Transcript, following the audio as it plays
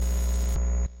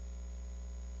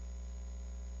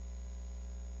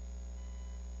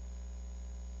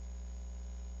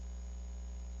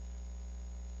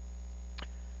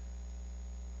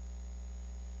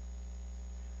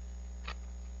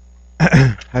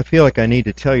I feel like I need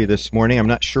to tell you this morning. I'm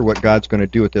not sure what God's going to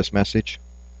do with this message.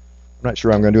 I'm not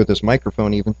sure what I'm going to do with this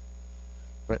microphone even.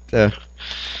 But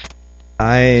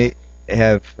I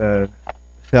have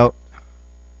felt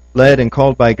led and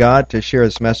called by God to share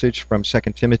this message from 2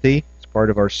 Timothy. It's part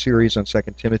of our series on 2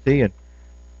 Timothy, and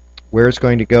where it's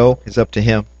going to go is up to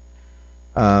Him.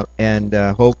 And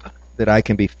hope that I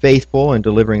can be faithful in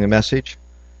delivering the message,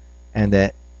 and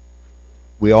that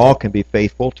we all can be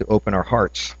faithful to open our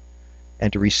hearts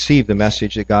and to receive the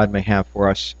message that God may have for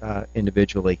us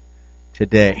individually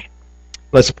today.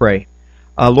 Let's pray.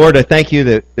 Lord, I thank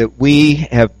you that we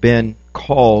have been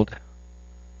called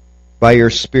by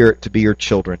your Spirit to be your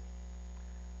children,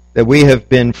 that we have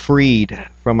been freed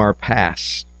from our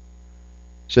past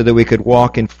so that we could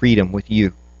walk in freedom with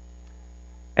you.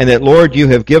 And that, Lord, you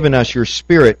have given us your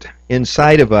Spirit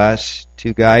inside of us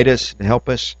to guide us, to help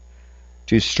us,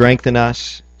 to strengthen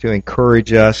us, to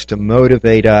encourage us, to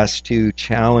motivate us, to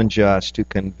challenge us, to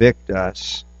convict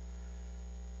us.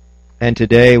 And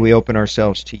today we open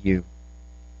ourselves to you.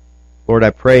 Lord, I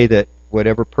pray that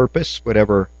whatever purpose,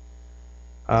 whatever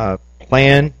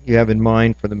plan you have in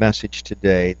mind for the message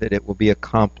today, that it will be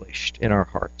accomplished in our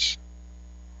hearts.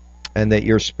 And that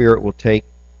your Spirit will take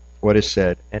what is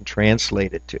said and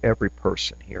translate it to every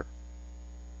person here.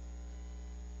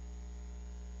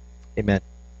 Amen.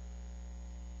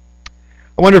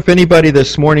 I wonder if anybody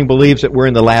this morning believes that we're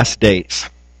in the last days.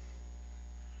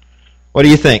 What do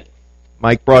you think?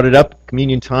 Mike brought it up,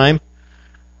 communion time.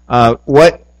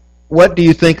 What do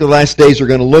you think the last days are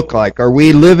going to look like? Are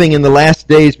we living in the last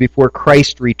days before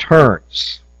Christ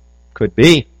returns? Could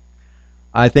be.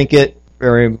 I think it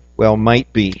very well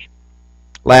might be.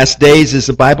 Last days is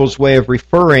the Bible's way of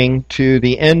referring to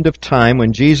the end of time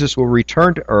when Jesus will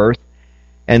return to earth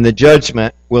and the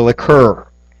judgment will occur.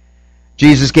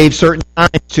 Jesus gave certain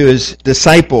times to his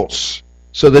disciples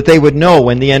so that they would know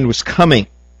when the end was coming.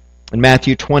 In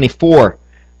Matthew 24,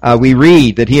 we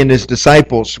read that he and his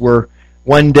disciples were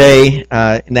one day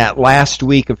in that last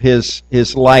week of his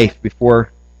life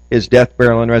before his death,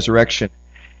 burial, and resurrection.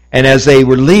 And as they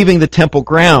were leaving the temple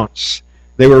grounds,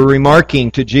 they were remarking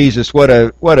to Jesus, what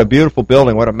a beautiful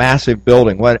building, what a massive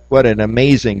building, what an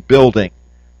amazing building.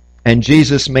 And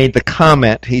Jesus made the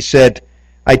comment, he said,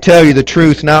 I tell you the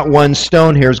truth, not one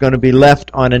stone here is going to be left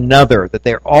on another, that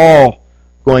they're all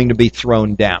going to be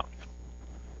thrown down.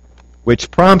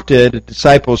 Which prompted a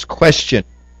disciple's question.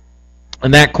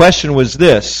 And that question was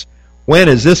this: when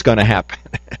is this going to happen?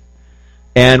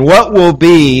 And what will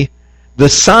be the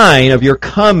sign of your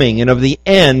coming and of the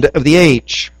end of the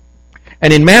age?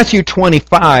 And in Matthew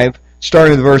 25,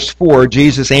 starting with verse 4,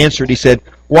 Jesus answered, he said,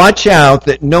 watch out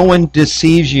that no one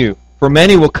deceives you, for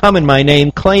many will come in my name,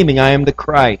 claiming I am the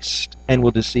Christ, and will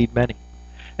deceive many.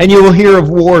 And you will hear of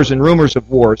wars and rumors of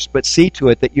wars, but see to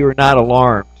it that you are not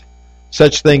alarmed.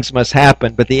 Such things must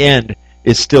happen, but the end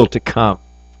is still to come.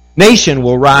 Nation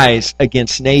will rise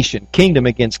against nation, kingdom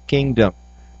against kingdom.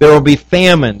 There will be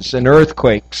famines and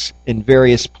earthquakes in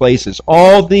various places.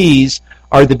 All these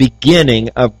are the beginning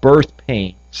of birth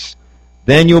pains.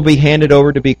 Then you'll be handed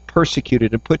over to be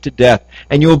persecuted and put to death,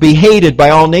 and you will be hated by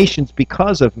all nations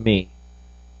because of me.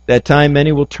 That time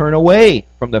many will turn away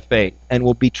from the faith and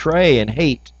will betray and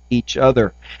hate each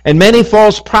other. And many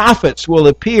false prophets will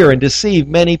appear and deceive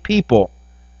many people.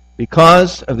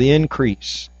 Because of the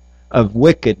increase of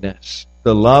wickedness,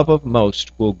 the love of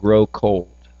most will grow cold.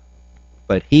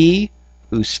 But he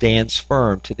who stands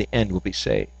firm to the end will be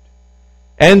saved.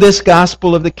 And this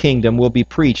gospel of the kingdom will be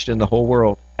preached in the whole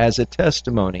world as a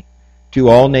testimony to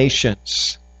all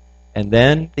nations. And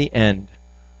then the end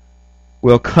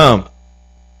will come.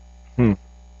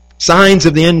 Signs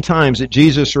of the end times that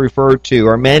Jesus referred to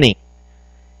are many.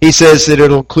 He says that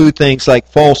it'll include things like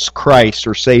false Christs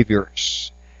or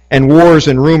saviors, and wars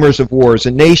and rumors of wars,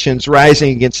 and nations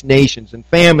rising against nations, and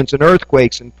famines and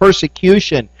earthquakes, and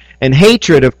persecution and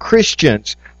hatred of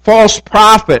Christians, false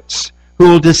prophets who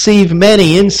will deceive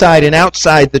many inside and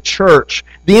outside the church.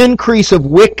 The increase of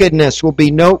wickedness will be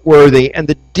noteworthy, and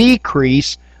the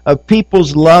decrease of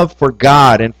people's love for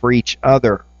God and for each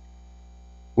other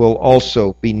will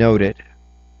also be noted.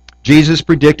 Jesus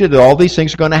predicted that all these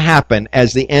things are going to happen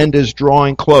as the end is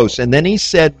drawing close. And then he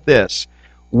said this: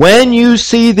 when you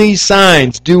see these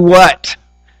signs, do what?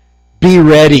 Be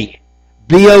ready.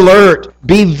 Be alert.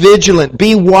 Be vigilant.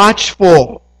 Be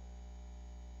watchful.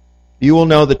 You will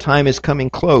know the time is coming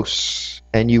close,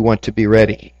 and you want to be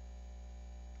ready.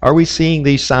 Are we seeing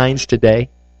these signs today?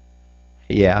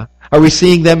 Yeah. Are we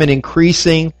seeing them in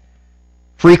increasing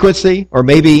frequency, or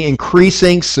maybe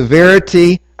increasing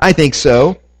severity? I think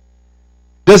so.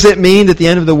 Does it mean that the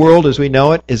end of the world as we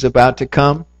know it is about to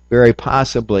come? Very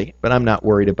possibly, but I'm not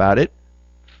worried about it.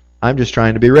 I'm just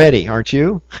trying to be ready, aren't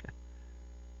you?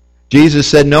 Jesus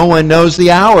said no one knows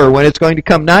the hour when it's going to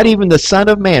come, not even the Son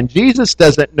of Man. Jesus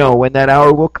doesn't know when that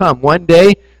hour will come. One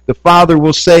day, the Father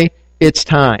will say, it's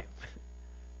time.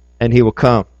 And He will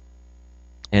come.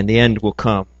 And the end will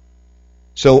come.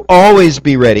 So always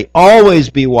be ready. Always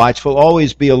be watchful.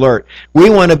 Always be alert. We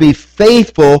want to be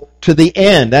faithful to the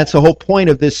end. That's the whole point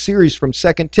of this series from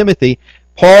 2 Timothy.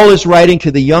 Paul is writing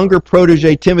to the younger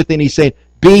protege Timothy, and he's saying,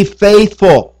 be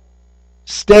faithful.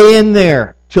 Stay in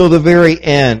there till the very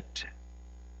end.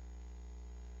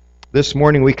 This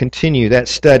morning we continue that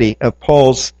study of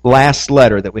Paul's last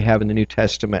letter that we have in the New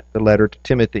Testament, the letter to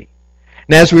Timothy.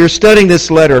 And as we are studying this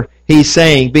letter, he's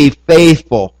saying, be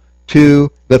faithful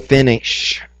to the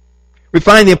finish. We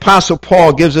find the Apostle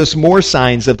Paul gives us more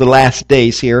signs of the last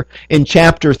days here in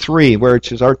chapter 3,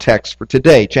 which is our text for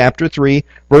today. Chapter 3,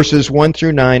 verses 1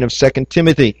 through 9 of 2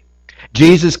 Timothy.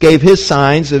 Jesus gave his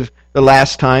signs of the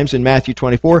last times in Matthew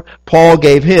 24. Paul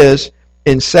gave his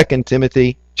in 2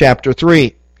 Timothy chapter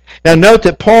 3. Now note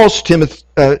that Paul's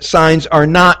signs are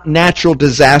not natural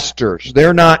disasters.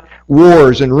 They're not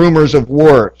wars and rumors of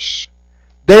wars.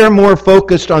 They're more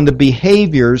focused on the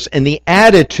behaviors and the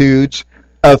attitudes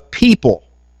of people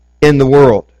in the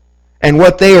world and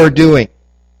what they are doing.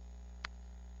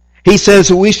 He says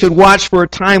that we should watch for a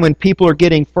time when people are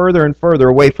getting further and further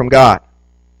away from God.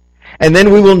 And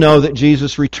then we will know that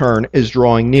Jesus' return is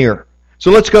drawing near.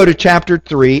 So let's go to chapter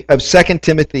 3 of 2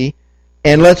 Timothy,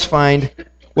 and let's find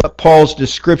what Paul's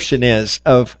description is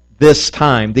of this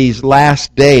time, these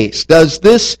last days. Does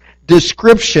this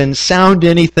description sound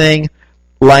anything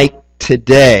like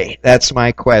today? That's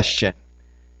my question.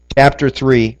 Chapter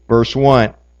 3, verse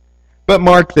 1. But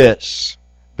mark this,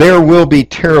 there will be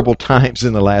terrible times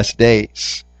in the last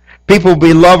days. People will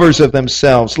be lovers of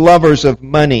themselves, lovers of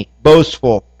money,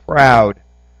 boastful, proud,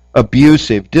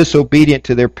 abusive, disobedient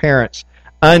to their parents,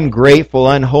 ungrateful,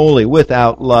 unholy,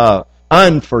 without love,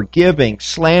 unforgiving,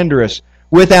 slanderous,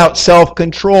 without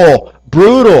self-control,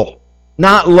 brutal,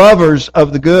 not lovers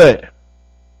of the good.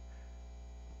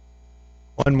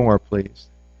 One more, please.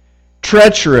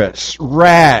 Treacherous,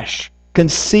 rash,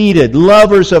 conceited,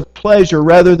 lovers of pleasure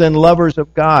rather than lovers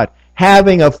of God,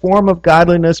 having a form of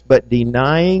godliness but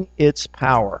denying its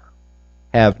power,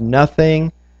 have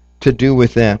nothing to do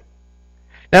with them.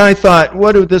 Now I thought,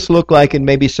 what would this look like in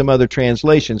maybe some other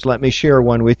translations? Let me share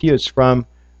one with you. It's from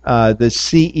the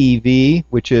CEV,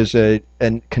 which is a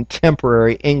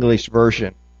contemporary English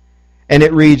version. And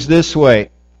it reads this way.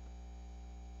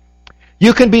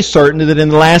 You can be certain that in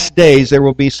the last days there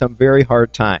will be some very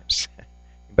hard times.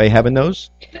 Anybody having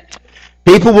those?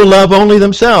 People will love only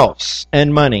themselves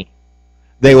and money.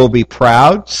 They will be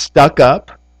proud, stuck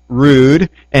up, rude,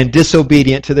 and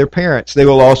disobedient to their parents. They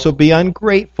will also be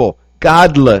ungrateful,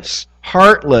 godless,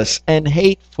 heartless, and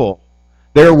hateful.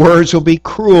 Their words will be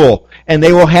cruel, and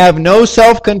they will have no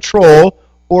self-control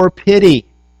or pity.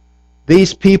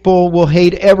 These people will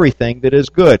hate everything that is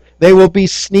good. They will be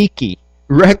sneaky,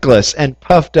 reckless, and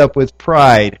puffed up with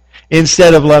pride.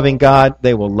 Instead of loving God,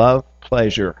 they will love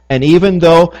pleasure. And even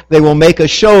though they will make a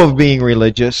show of being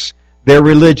religious, their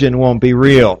religion won't be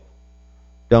real.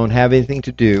 Don't have anything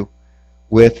to do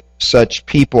with such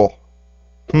people.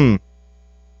 Do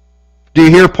you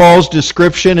hear Paul's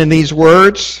description in these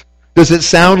words? Does it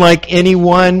sound like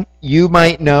anyone you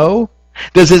might know?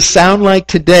 Does it sound like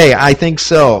today? I think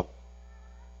so.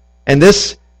 And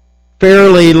this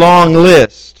fairly long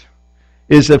list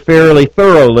is a fairly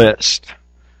thorough list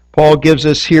Paul gives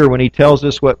us here when he tells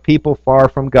us what people far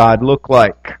from God look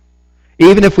like.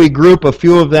 Even if we group a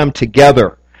few of them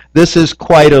together, this is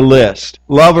quite a list.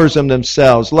 Lovers of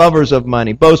themselves, lovers of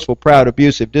money, boastful, proud,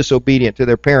 abusive, disobedient to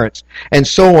their parents, and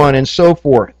so on and so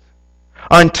forth.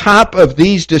 On top of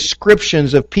these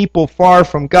descriptions of people far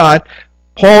from God,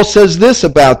 Paul says this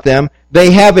about them: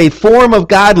 they have a form of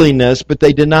godliness, but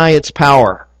they deny its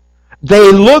power.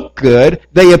 They look good,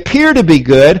 they appear to be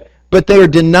good, but they are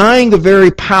denying the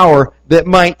very power that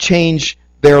might change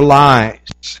their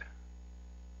lives.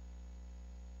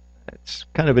 That's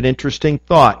kind of an interesting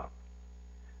thought.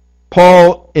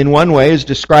 Paul, in one way, is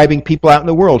describing people out in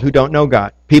the world who don't know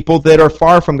God. People that are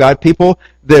far from God. People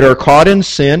that are caught in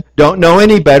sin, don't know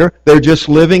any better. They're just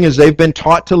living as they've been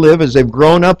taught to live, as they've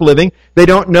grown up living. They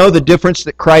don't know the difference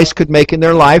that Christ could make in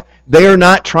their life. They are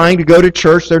not trying to go to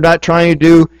church. They're not trying to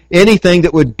do anything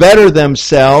that would better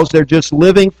themselves. They're just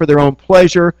living for their own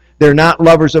pleasure. They're not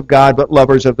lovers of God, but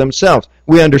lovers of themselves.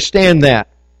 We understand that.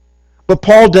 But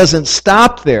Paul doesn't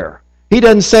stop there. He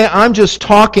doesn't say, I'm just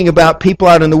talking about people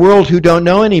out in the world who don't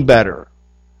know any better.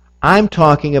 I'm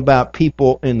talking about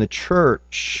people in the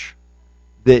church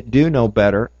that do know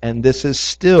better, and this is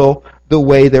still the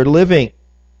way they're living.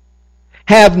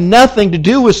 Have nothing to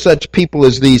do with such people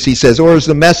as these, he says, or as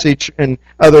the Message and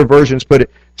other versions put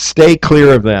it, stay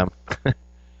clear of them.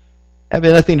 Have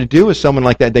nothing to do with someone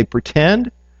like that. They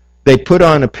pretend, they put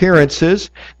on appearances,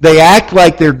 they act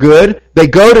like they're good, they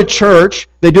go to church,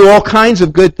 they do all kinds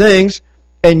of good things,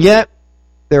 and yet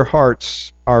their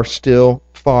hearts are still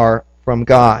far from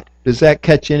God. Does that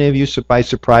catch any of you by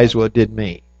surprise? Well, it did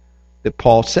me, that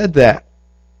Paul said that.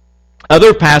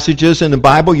 Other passages in the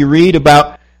Bible you read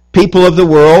about people of the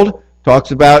world,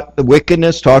 talks about the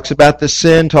wickedness, talks about the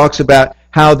sin, talks about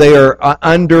how they are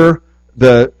under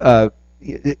the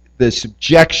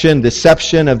subjection,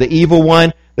 deception of the evil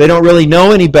one. They don't really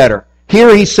know any better.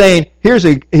 Here he's saying, here's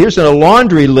a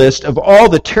laundry list of all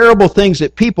the terrible things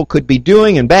that people could be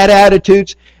doing and bad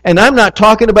attitudes. And I'm not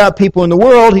talking about people in the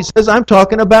world. He says, I'm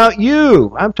talking about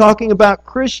you. I'm talking about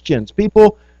Christians,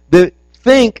 people that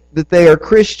think that they are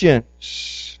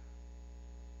Christians.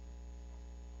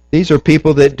 These are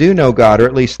people that do know God, or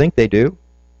at least think they do.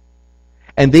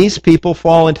 And these people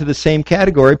fall into the same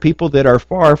category, people that are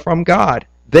far from God.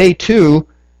 They too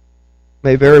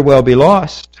may very well be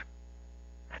lost.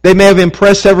 They may have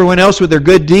impressed everyone else with their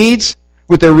good deeds,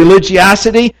 with their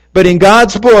religiosity, but in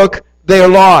God's book, they are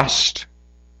lost.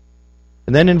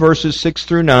 And then in verses 6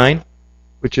 through 9,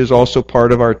 which is also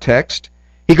part of our text,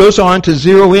 he goes on to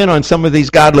zero in on some of these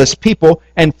godless people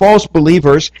and false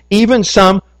believers, even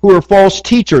some who are false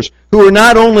teachers, who are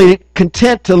not only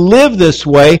content to live this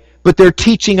way, but they're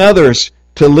teaching others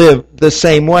to live the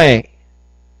same way.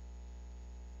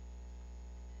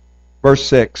 Verse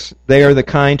 6, they are the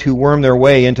kind who worm their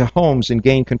way into homes and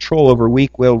gain control over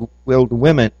weak-willed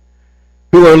women,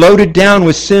 who are loaded down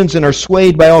with sins and are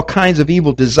swayed by all kinds of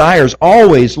evil desires,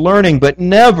 always learning but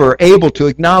never able to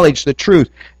acknowledge the truth.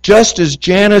 Just as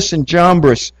Jannes and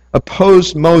Jambres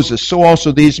opposed Moses, so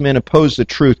also these men oppose the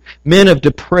truth. Men of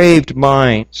depraved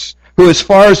minds, who as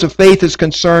far as the faith is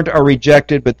concerned are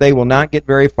rejected, but they will not get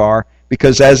very far,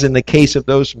 because as in the case of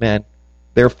those men,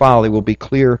 their folly will be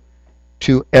clear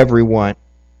to everyone.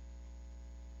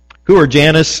 Who are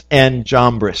Jannes and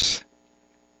Jambres?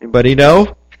 Anybody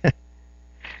know?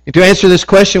 To answer this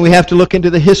question, we have to look into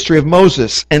the history of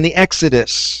Moses and the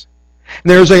Exodus.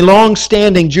 There is a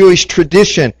long-standing Jewish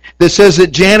tradition that says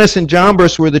that Jannes and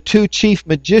Jambres were the two chief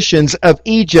magicians of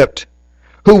Egypt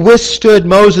who withstood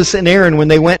Moses and Aaron when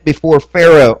they went before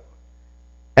Pharaoh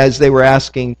as they were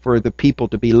asking for the people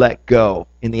to be let go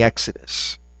in the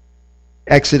Exodus.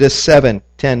 Exodus 7,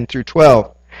 10 through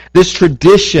 12. This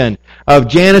tradition of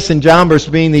Jannes and Jambres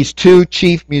being these two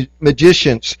chief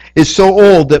magicians is so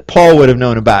old that Paul would have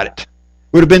known about it. It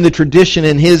would have been the tradition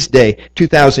in his day,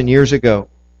 2,000 years ago.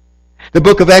 The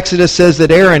book of Exodus says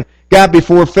that Aaron got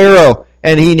before Pharaoh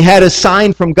and he had a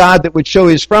sign from God that would show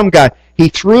he was from God. He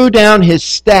threw down his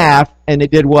staff and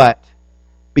it did what?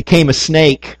 Became a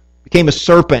snake, became a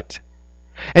serpent.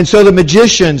 And so the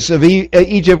magicians of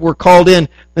Egypt were called in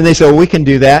and they said, well, we can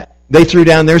do that. They threw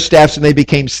down their staffs and they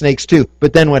became snakes too.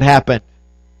 But then what happened?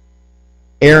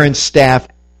 Aaron's staff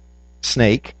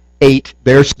snake ate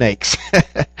their snakes.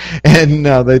 And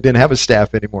no, they didn't have a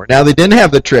staff anymore. Now they didn't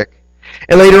have the trick.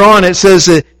 And later on it says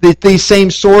that these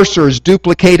same sorcerers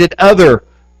duplicated other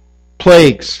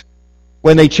plagues.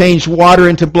 When they changed water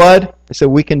into blood, they said,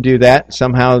 we can do that.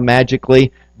 Somehow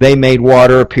magically they made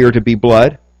water appear to be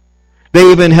blood. They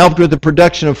even helped with the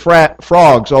production of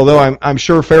frogs, although I'm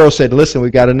sure Pharaoh said, listen,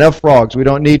 we've got enough frogs. We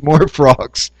don't need more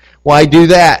frogs. Why do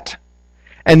that?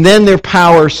 And then their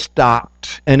power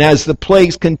stopped. And as the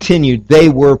plagues continued, they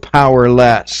were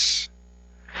powerless.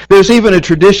 There's even a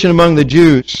tradition among the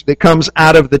Jews that comes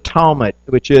out of the Talmud,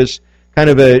 which is kind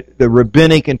of the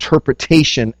rabbinic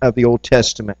interpretation of the Old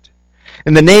Testament.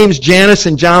 And the names Jannes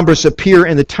and Jambres appear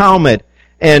in the Talmud.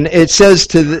 And it says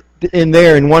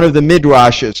in one of the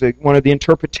midrashes, one of the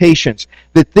interpretations,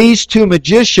 that these two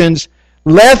magicians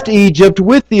left Egypt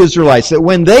with the Israelites. That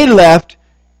when they left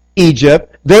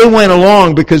Egypt, they went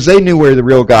along because they knew where the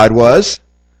real God was.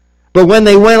 But when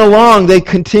they went along, they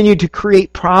continued to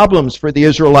create problems for the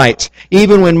Israelites.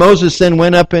 Even when Moses then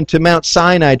went up into Mount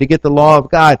Sinai to get the law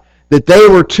of God, that they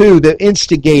were too that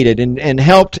instigated and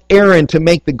helped Aaron to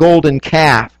make the golden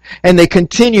calf. And they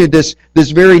continued this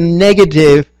very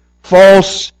negative,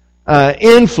 false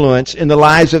influence in the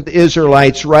lives of the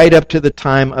Israelites right up to the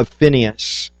time of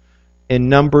Phinehas in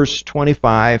Numbers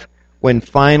 25, when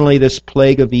finally this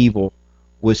plague of evil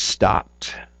was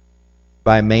stopped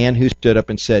by a man who stood up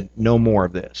and said, no more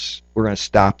of this. We're going to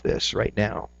stop this right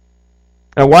now.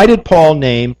 Now, why did Paul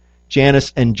name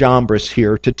Jannes and Jambres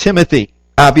here to Timothy?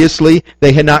 Obviously,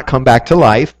 they had not come back to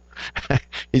life.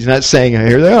 He's not saying,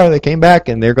 here they are, they came back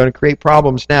and they're going to create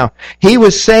problems now. He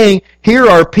was saying, here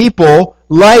are people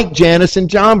like Jannes and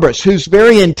Jambres, whose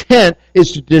very intent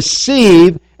is to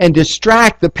deceive and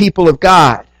distract the people of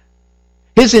God.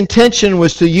 His intention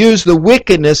was to use the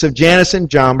wickedness of Jannes and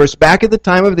Jambres back at the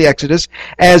time of the Exodus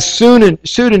as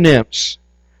pseudonyms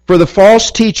for the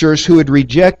false teachers who would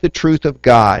reject the truth of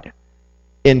God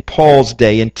in Paul's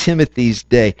day, in Timothy's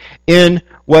day, in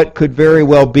what could very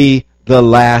well be the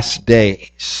last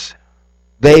days.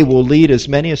 They will lead as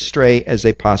many astray as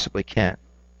they possibly can.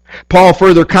 Paul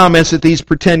further comments that these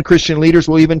pretend Christian leaders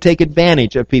will even take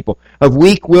advantage of people, of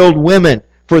weak-willed women,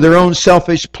 for their own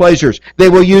selfish pleasures. They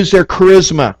will use their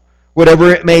charisma,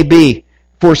 whatever it may be,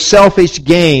 for selfish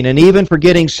gain and even for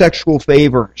getting sexual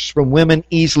favors from women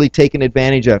easily taken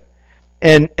advantage of.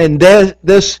 And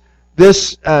this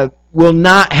will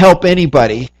not help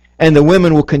anybody, and the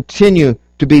women will continue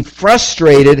to be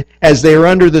frustrated as they are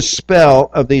under the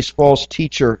spell of these false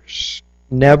teachers,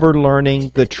 never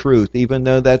learning the truth, even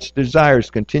though that's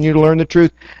desires. Continue to learn the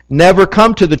truth, never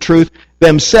come to the truth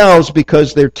themselves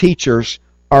because their teachers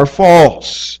are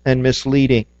false and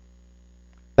misleading.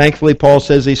 Thankfully, Paul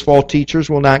says these false teachers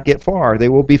will not get far. They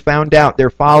will be found out. Their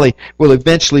folly will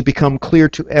eventually become clear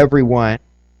to everyone.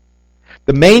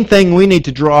 The main thing we need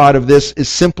to draw out of this is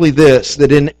simply this,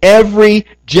 that in every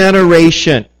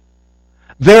generation,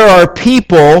 there are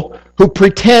people who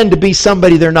pretend to be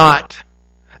somebody they're not.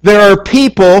 There are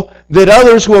people that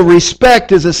others will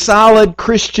respect as a solid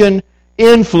Christian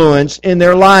influence in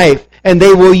their life. And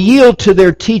they will yield to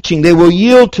their teaching. They will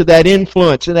yield to that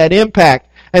influence and that impact.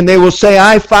 And they will say,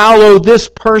 I follow this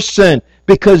person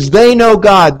because they know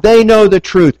God. They know the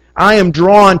truth. I am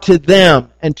drawn to them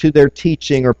and to their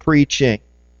teaching or preaching.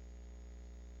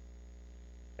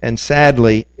 And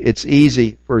sadly, it's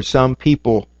easy for some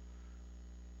people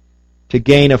to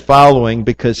gain a following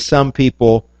because some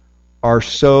people are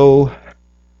so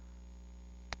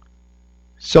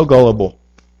gullible,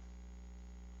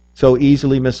 so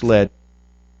easily misled.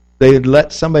 They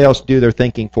let somebody else do their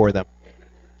thinking for them.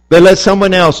 They let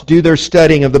someone else do their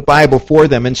studying of the Bible for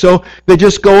them. And so they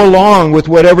just go along with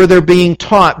whatever they're being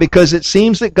taught because it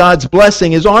seems that God's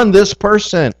blessing is on this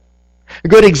person. A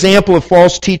good example of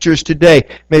false teachers today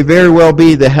may very well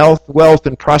be the health, wealth,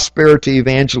 and prosperity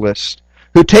evangelists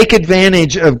who take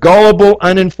advantage of gullible,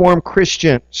 uninformed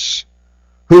Christians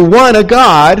who want a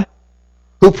God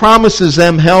who promises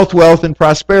them health, wealth, and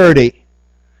prosperity.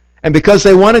 And because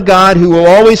they want a God who will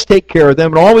always take care of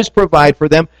them and always provide for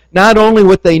them, not only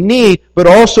what they need, but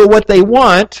also what they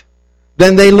want,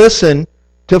 then they listen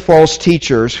to false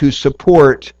teachers who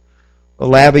support a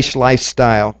lavish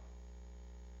lifestyle.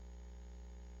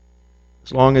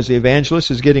 As long as the evangelist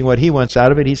is getting what he wants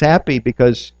out of it, he's happy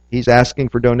because he's asking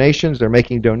for donations. They're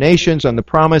making donations on the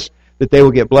promise that they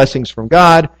will get blessings from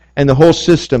God. And the whole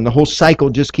system, the whole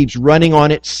cycle just keeps running on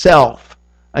itself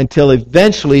until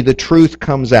eventually the truth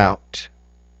comes out.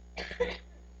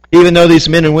 Even though these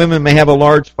men and women may have a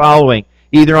large following,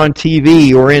 either on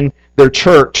TV or in their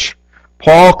church,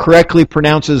 Paul correctly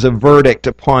pronounces a verdict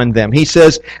upon them. He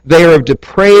says they are of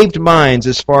depraved minds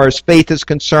as far as faith is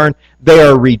concerned. They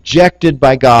are rejected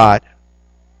by God.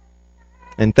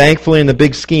 And thankfully, in the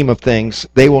big scheme of things,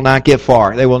 they will not get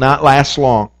far. They will not last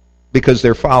long because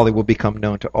their folly will become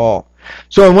known to all.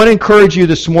 So I want to encourage you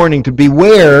this morning to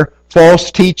beware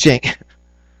false teaching.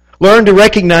 Learn to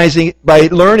recognize it by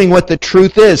learning what the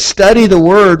truth is. Study the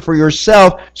Word for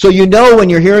yourself so you know when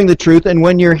you're hearing the truth and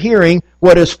when you're hearing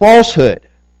what is falsehood.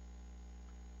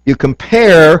 You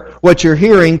compare what you're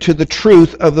hearing to the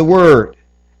truth of the Word,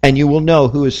 and you will know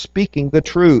who is speaking the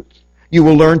truth. You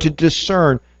will learn to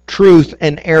discern truth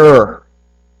and error.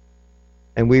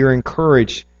 And we are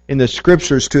encouraged in the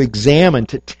Scriptures to examine,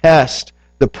 to test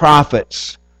the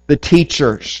prophets, the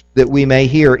teachers that we may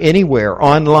hear anywhere,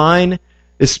 online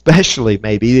especially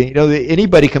maybe. You know,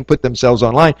 anybody can put themselves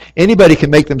online. Anybody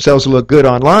can make themselves look good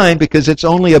online because it's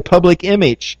only a public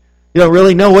image. You don't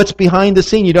really know what's behind the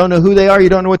scene. You don't know who they are. You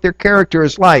don't know what their character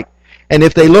is like. And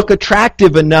if they look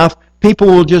attractive enough, people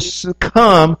will just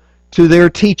succumb to their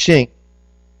teaching.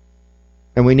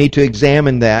 And we need to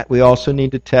examine that. We also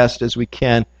need to test as we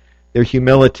can their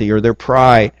humility or their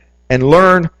pride and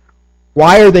learn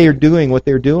why are they doing what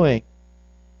they're doing.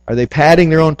 Are they padding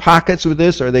their own pockets with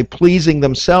this? Are they pleasing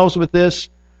themselves with this?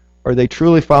 Or are they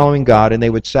truly following God and they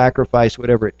would sacrifice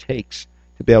whatever it takes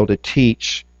to be able to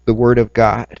teach the Word of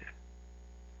God?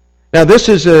 Now this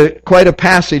is quite a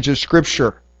passage of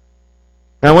Scripture.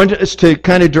 Now I want us to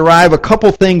kind of derive a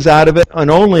couple things out of it,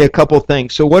 and only a couple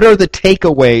things. So what are the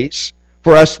takeaways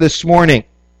for us this morning?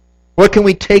 What can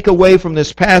we take away from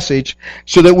this passage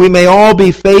so that we may all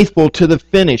be faithful to the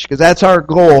finish? Because that's our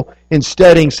goal in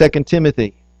studying 2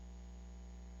 Timothy.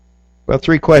 Well,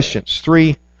 3 questions.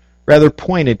 3 rather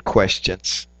pointed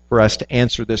questions for us to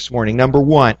answer this morning. Number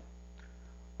 1,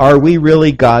 are we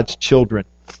really God's children?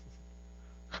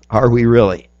 Are we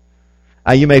really?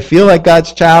 You may feel like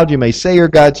God's child, you may say you're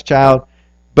God's child,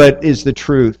 but is the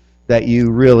truth that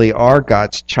you really are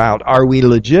God's child? Are we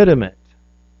legitimate?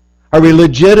 Are we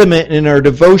legitimate in our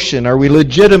devotion? Are we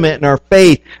legitimate in our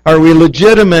faith? Are we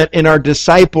legitimate in our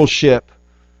discipleship?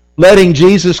 Letting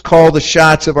Jesus call the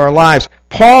shots of our lives.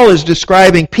 Paul is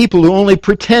describing people who only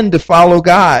pretend to follow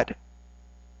God.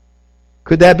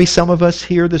 Could that be some of us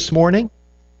here this morning?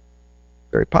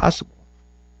 Very possible.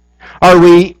 Are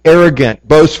we arrogant,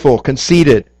 boastful,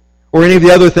 conceited, or any of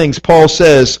the other things Paul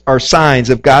says are signs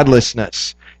of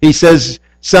godlessness? He says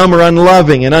some are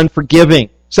unloving and unforgiving.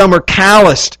 Some are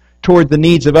calloused toward the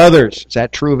needs of others. Is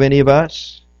that true of any of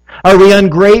us? Are we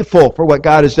ungrateful for what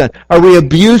God has done? Are we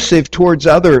abusive towards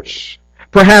others?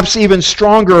 Perhaps even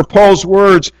stronger are Paul's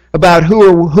words about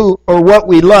who or what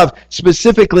we love.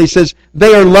 Specifically says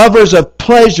they are lovers of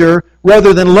pleasure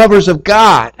rather than lovers of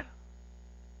God.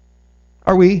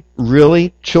 Are we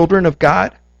really children of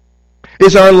God?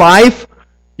 Is our life,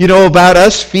 about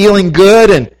us feeling good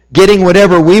and getting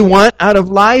whatever we want out of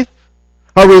life?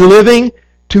 Are we living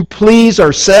to please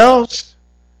ourselves?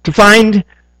 To find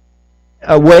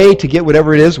a way to get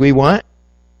whatever it is we want?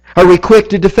 Are we quick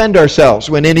to defend ourselves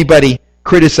when anybody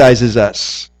criticizes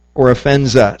us or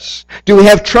offends us? Do we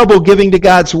have trouble giving to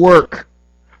God's work?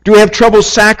 Do we have trouble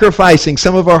sacrificing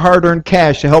some of our hard-earned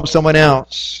cash to help someone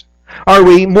else? Are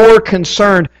we more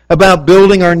concerned about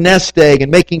building our nest egg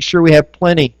and making sure we have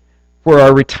plenty for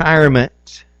our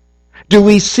retirement? Do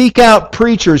we seek out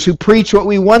preachers who preach what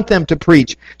we want them to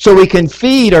preach so we can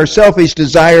feed our selfish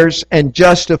desires and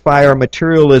justify our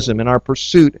materialism and our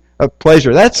pursuit of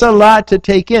pleasure? That's a lot to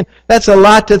take in. That's a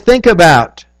lot to think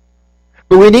about.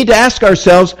 But we need to ask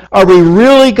ourselves, are we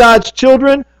really God's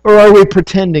children or are we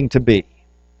pretending to be?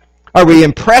 Are we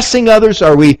impressing others?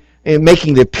 Are we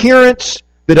making the appearance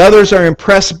that others are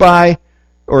impressed by?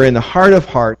 Or in the heart of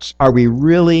hearts, are we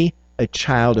really a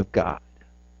child of God?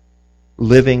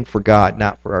 Living for God,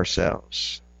 not for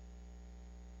ourselves.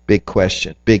 Big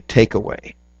question, big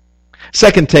takeaway.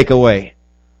 Second takeaway,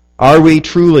 are we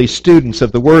truly students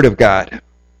of the Word of God?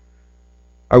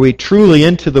 Are we truly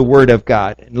into the Word of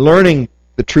God and learning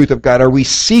the truth of God? Are we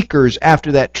seekers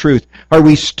after that truth? Are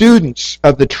we students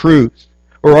of the truth?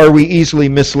 Or are we easily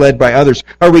misled by others?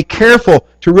 Are we careful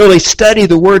to really study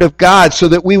the Word of God so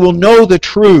that we will know the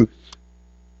truth?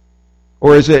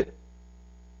 Or is it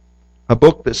a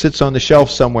book that sits on the shelf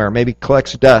somewhere, maybe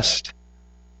collects dust?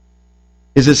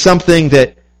 Is it something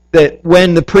that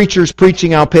when the preacher's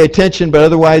preaching, I'll pay attention, but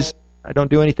otherwise I don't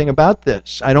do anything about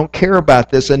this? I don't care about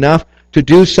this enough to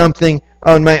do something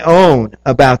on my own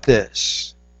about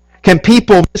this. Can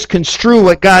people misconstrue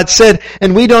what God said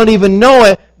and we don't even know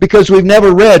it because we've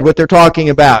never read what they're talking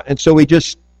about? And so we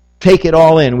just take it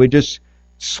all in. We just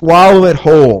swallow it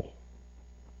whole.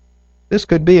 This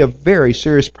could be a very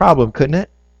serious problem, couldn't it?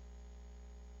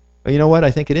 Well, you know what?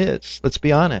 I think it is. Let's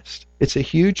be honest. It's a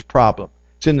huge problem.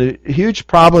 It's a huge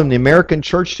problem in the American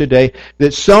church today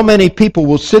that so many people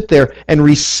will sit there and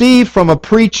receive from a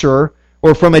preacher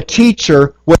or from a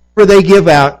teacher whatever they give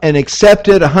out and accept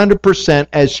it 100%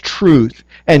 as truth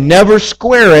and never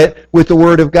square it with the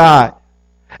Word of God.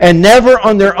 And never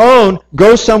on their own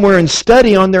go somewhere and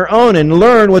study on their own and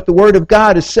learn what the Word of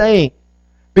God is saying.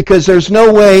 Because there's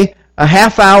no way a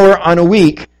half hour on a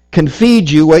week can feed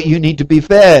you what you need to be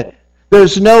fed.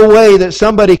 There's no way that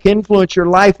somebody can influence your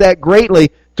life that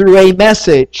greatly through a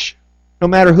message, no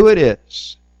matter who it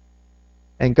is.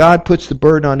 And God puts the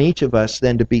burden on each of us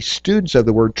then to be students of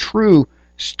the Word, true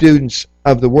students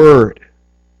of the Word.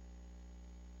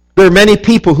 There are many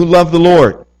people who love the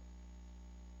Lord.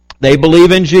 They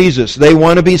believe in Jesus. They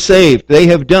want to be saved. They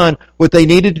have done what they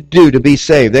needed to do to be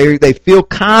saved. They feel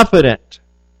confident.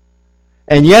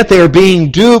 And yet they are being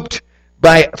duped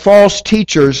by false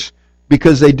teachers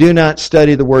because they do not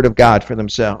study the Word of God for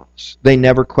themselves. They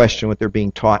never question what they're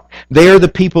being taught. They are the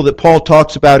people that Paul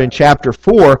talks about in chapter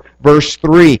 4, verse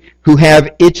 3, who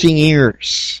have itching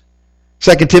ears.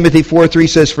 2 Timothy 4:3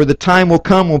 says, "For the time will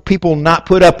come when people will not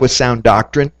put up with sound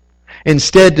doctrine.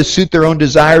 Instead, to suit their own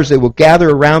desires, they will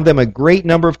gather around them a great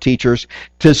number of teachers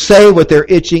to say what their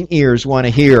itching ears want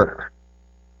to hear."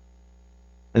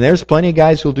 And there's plenty of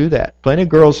guys who will do that. Plenty of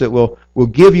girls that will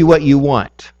give you what you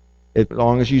want, as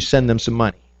long as you send them some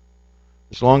money.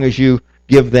 As long as you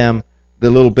give them the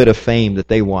little bit of fame that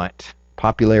they want,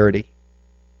 popularity.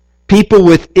 People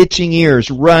with itching ears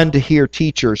run to hear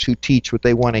teachers who teach what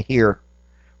they want to hear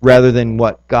rather than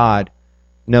what God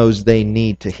knows they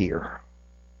need to hear.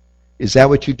 Is that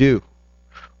what you do?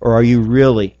 Or are you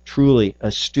really, truly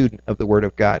a student of the Word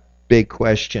of God? Big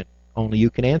question. Only you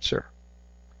can answer.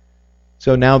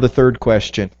 So now the third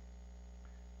question.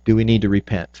 Do we need to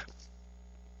repent?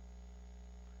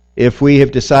 If we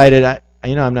have decided,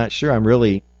 I'm not sure I'm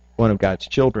really one of God's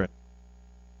children,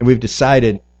 and we've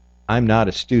decided I'm not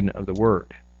a student of the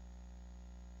Word,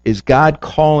 is God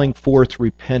calling forth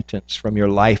repentance from your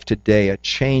life today, a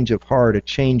change of heart, a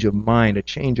change of mind, a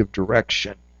change of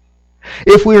direction?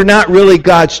 If we are not really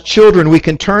God's children, we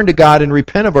can turn to God and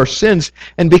repent of our sins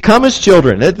and become His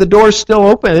children. The door's still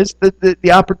open.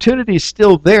 The opportunity is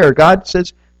still there. God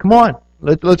says, come on,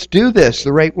 let's do this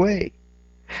the right way.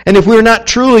 And if we're not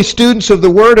truly students of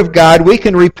the Word of God, we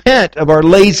can repent of our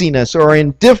laziness or our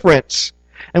indifference,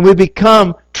 and we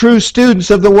become true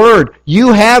students of the Word.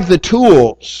 You have the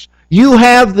tools. You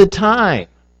have the time.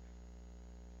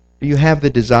 You have the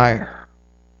desire.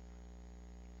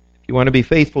 You want to be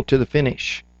faithful to the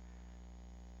finish.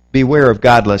 Beware of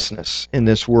godlessness in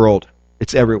this world.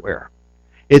 It's everywhere.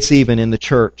 It's even in the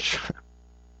church.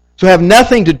 So have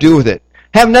nothing to do with it.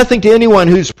 Have nothing to anyone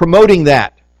who's promoting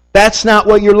that. That's not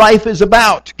what your life is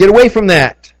about. Get away from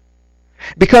that.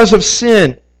 Because of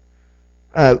sin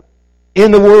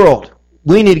in the world,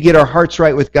 we need to get our hearts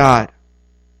right with God.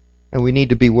 And we need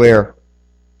to beware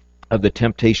of the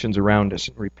temptations around us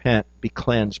and repent, be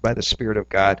cleansed by the Spirit of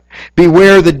God.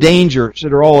 Beware the dangers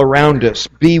that are all around us.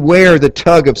 Beware the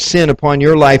tug of sin upon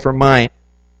your life or mine.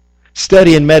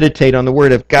 Study and meditate on the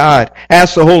Word of God.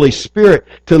 Ask the Holy Spirit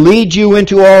to lead you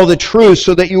into all the truth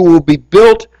so that you will be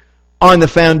built on the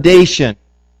foundation,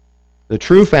 the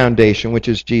true foundation, which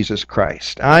is Jesus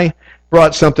Christ. I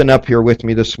brought something up here with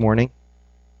me this morning.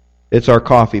 It's our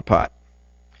coffee pot.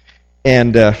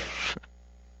 And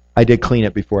I did clean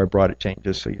it before I brought it, Jane,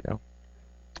 just so you know.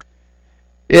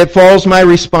 It falls my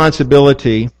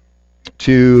responsibility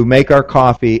to make our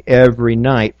coffee every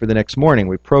night for the next morning.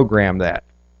 We program that.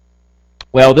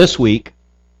 Well, this week,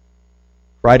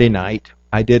 Friday night,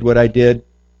 I did what I did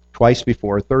twice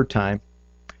before, third time.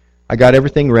 I got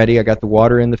everything ready. I got the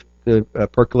water in the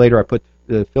percolator. I put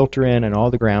the filter in and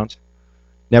all the grounds.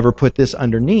 Never put this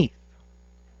underneath.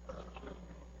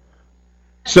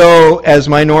 So, as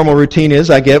my normal routine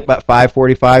is, I get about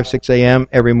 5:45, 6 a.m.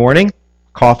 every morning.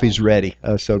 Coffee's ready.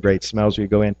 Oh, so great. Smells when you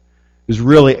go in. It was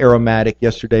really aromatic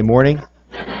yesterday morning.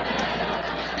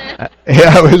 I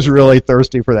was really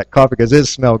thirsty for that coffee because it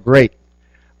smelled great.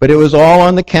 But it was all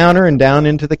on the counter and down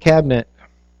into the cabinet.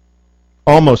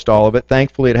 Almost all of it.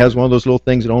 Thankfully, it has one of those little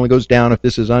things that only goes down if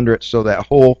this is under it. So that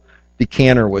whole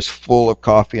decanter was full of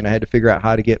coffee, and I had to figure out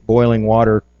how to get boiling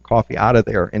water, coffee out of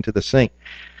there into the sink.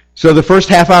 So the first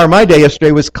half hour of my day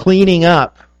yesterday was cleaning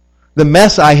up the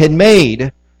mess I had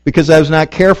made because I was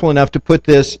not careful enough to put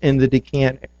this in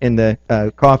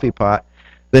the coffee pot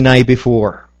the night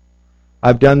before.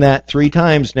 I've done that 3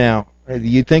 times now.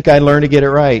 You'd think I'd learn to get it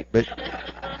right, but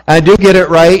I do get it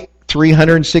right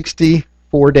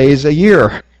 364 days a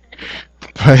year.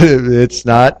 But it's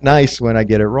not nice when I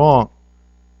get it wrong.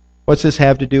 What's this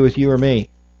have to do with you or me?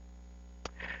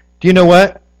 Do you know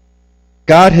what?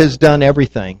 God has done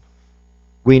everything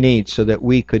we need so that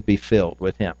we could be filled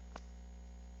with Him.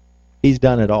 He's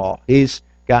done it all. He's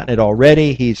gotten it all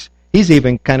ready. He's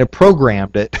even kind of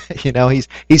programmed it.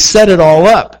 He's set it all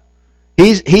up.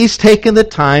 He's taken the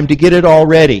time to get it all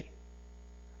ready.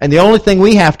 And the only thing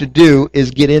we have to do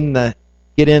is get in the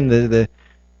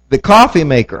coffee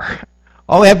maker.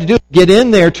 All we have to do is get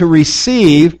in there to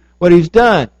receive what He's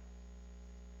done.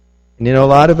 And a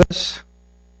lot of us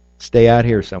stay out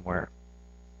here somewhere.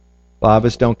 A lot of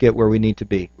us don't get where we need to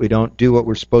be. We don't do what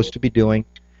we're supposed to be doing.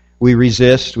 We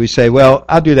resist. We say, well,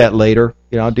 I'll do that later.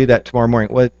 I'll do that tomorrow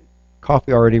morning. Well,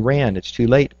 coffee already ran. It's too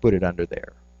late to put it under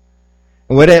there.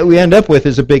 And what we end up with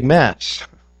is a big mess.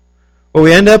 What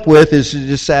we end up with is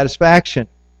dissatisfaction.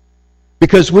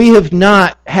 Because we have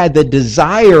not had the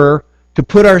desire to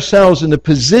put ourselves in the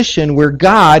position where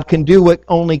God can do what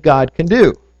only God can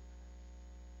do.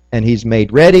 And He's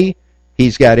made ready.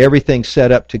 He's got everything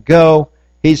set up to go.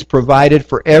 He's provided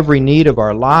for every need of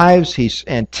our lives. He's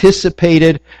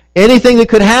anticipated anything that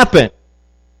could happen.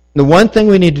 The one thing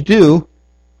we need to do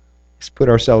is put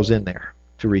ourselves in there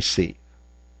to receive.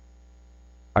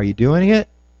 Are you doing it?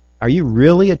 Are you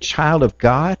really a child of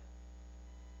God?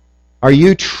 Are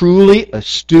you truly a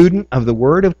student of the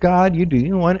Word of God?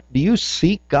 Do you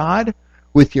seek God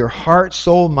with your heart,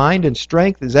 soul, mind, and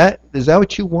strength? Is that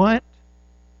what you want?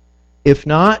 If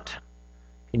not,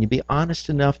 can you be honest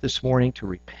enough this morning to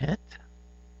repent?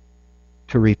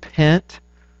 to repent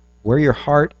where your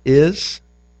heart is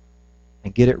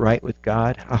and get it right with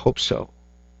God? I hope so.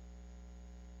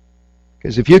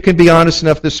 Because if you can be honest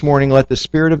enough this morning, let the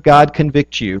Spirit of God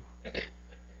convict you,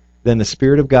 then the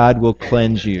Spirit of God will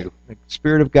cleanse you. The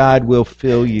Spirit of God will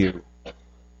fill you.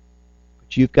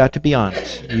 But you've got to be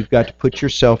honest. You've got to put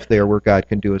yourself there where God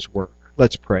can do His work.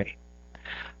 Let's pray.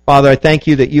 Father, I thank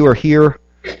you that you are here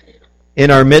in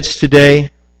our midst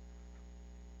today,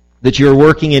 that you are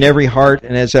working in every heart,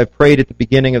 and as I prayed at the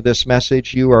beginning of this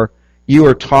message, you are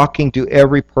talking to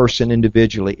every person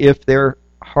individually, if their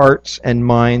hearts and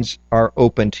minds are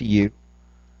open to you.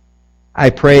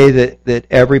 I pray that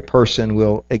every person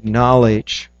will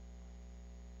acknowledge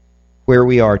where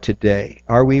we are today.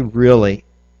 Are we really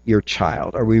your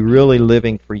child? Are we really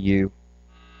living for you?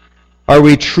 Are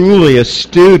we truly a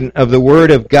student of the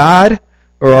Word of God?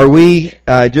 Or are we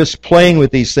just playing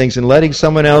with these things and letting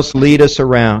someone else lead us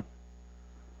around?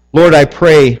 Lord, I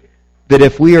pray that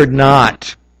if we are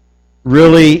not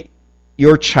really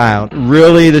your child,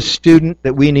 really the student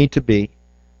that we need to be,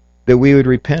 that we would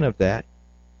repent of that.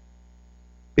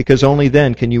 Because only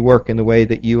then can you work in the way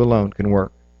that you alone can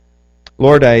work.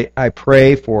 Lord, I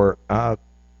pray for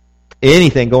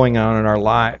anything going on in our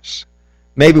lives.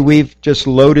 Maybe we've just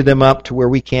loaded them up to where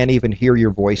we can't even hear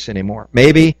your voice anymore.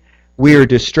 Maybe we are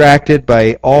distracted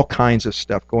by all kinds of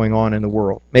stuff going on in the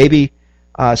world. Maybe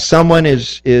someone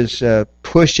is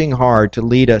pushing hard to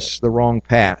lead us the wrong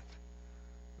path.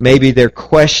 Maybe they're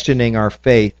questioning our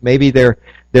faith. Maybe they're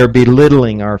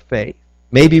belittling our faith.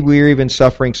 Maybe we're even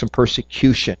suffering some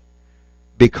persecution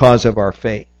because of our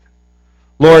faith.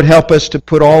 Lord, help us to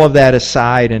put all of that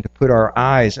aside and to put our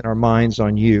eyes and our minds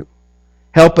on you.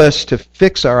 Help us to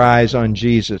fix our eyes on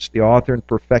Jesus, the author and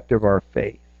perfecter of our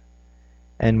faith.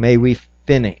 And may we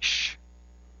finish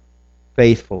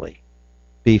faithfully.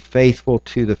 Be faithful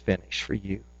to the finish for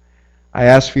you. I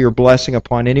ask for your blessing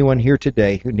upon anyone here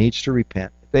today who needs to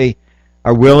repent. If they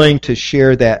are willing to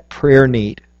share that prayer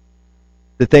need,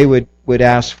 that they would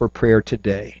ask for prayer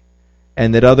today,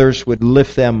 and that others would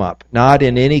lift them up, not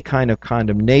in any kind of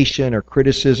condemnation or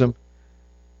criticism,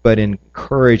 but in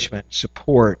encouragement,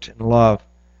 support, and love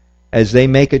as they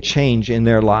make a change in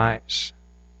their lives.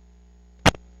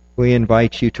 We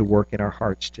invite you to work in our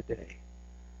hearts today.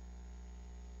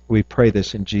 We pray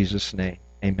this in Jesus' name.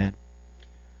 Amen.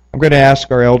 I'm going to ask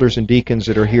our elders and deacons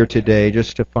that are here today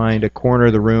just to find a corner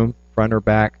of the room, front or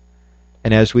back,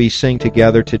 and as we sing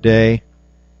together today,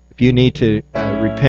 if you need to repent